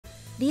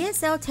The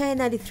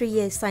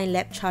SL1093A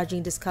SignLab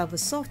Charging Discover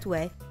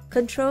software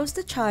controls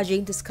the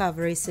Charging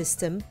Discovery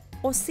System,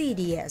 or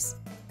CDS.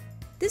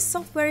 This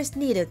software is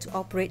needed to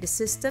operate the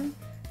system,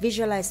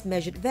 visualize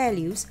measured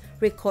values,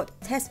 record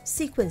test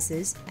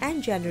sequences,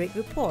 and generate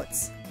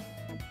reports.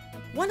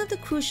 One of the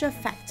crucial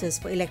factors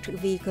for electric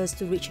vehicles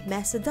to reach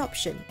mass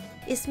adoption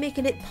is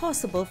making it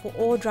possible for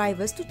all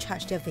drivers to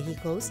charge their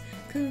vehicles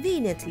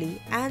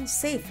conveniently and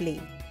safely.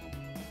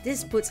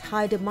 This puts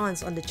high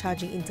demands on the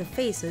charging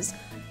interfaces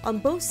on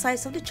both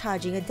sides of the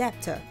charging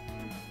adapter,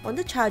 on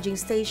the charging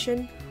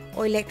station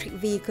or electric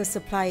vehicle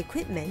supply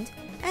equipment,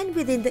 and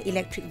within the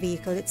electric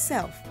vehicle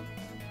itself.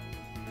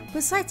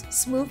 Besides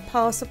smooth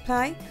power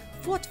supply,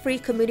 fault-free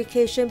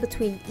communication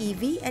between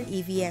EV and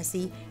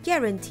EVSE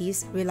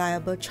guarantees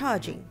reliable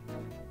charging.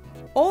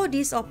 All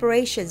these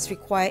operations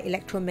require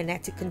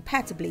electromagnetic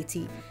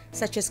compatibility,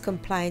 such as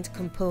compliant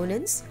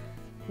components,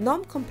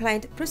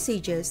 non-compliant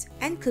procedures,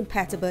 and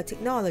compatible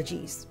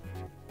technologies.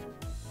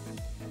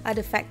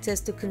 Other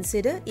factors to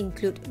consider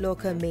include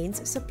local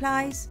mains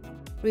supplies,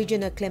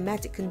 regional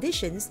climatic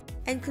conditions,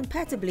 and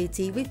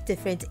compatibility with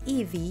different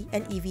EV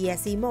and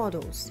EVSE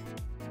models.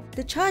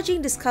 The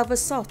Charging Discover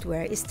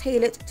software is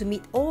tailored to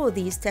meet all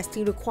these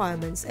testing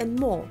requirements and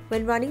more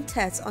when running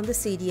tests on the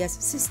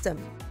CDS system.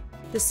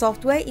 The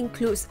software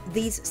includes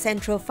these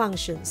central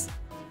functions: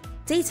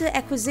 data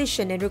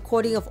acquisition and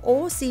recording of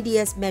all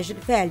CDS measured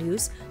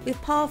values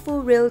with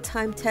powerful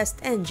real-time test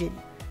engine.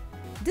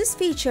 This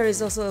feature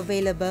is also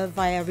available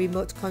via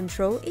remote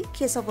control in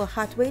case of a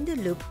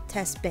hardware-in-the-loop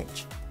test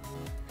bench.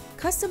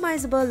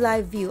 Customizable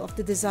live view of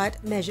the desired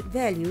measured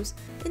values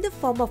in the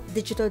form of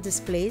digital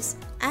displays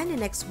and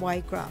an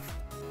XY graph.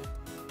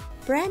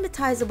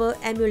 Parameterizable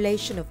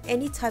emulation of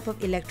any type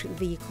of electric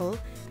vehicle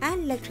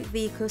and electric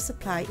vehicle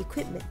supply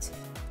equipment.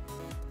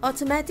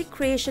 Automatic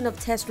creation of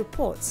test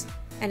reports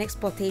and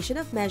exportation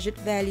of measured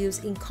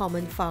values in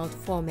common filed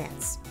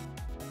formats.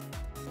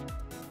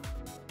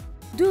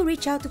 Do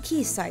reach out to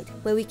Keysight,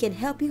 where we can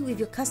help you with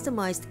your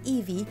customized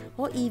EV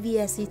or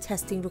EVSE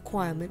testing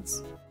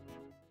requirements.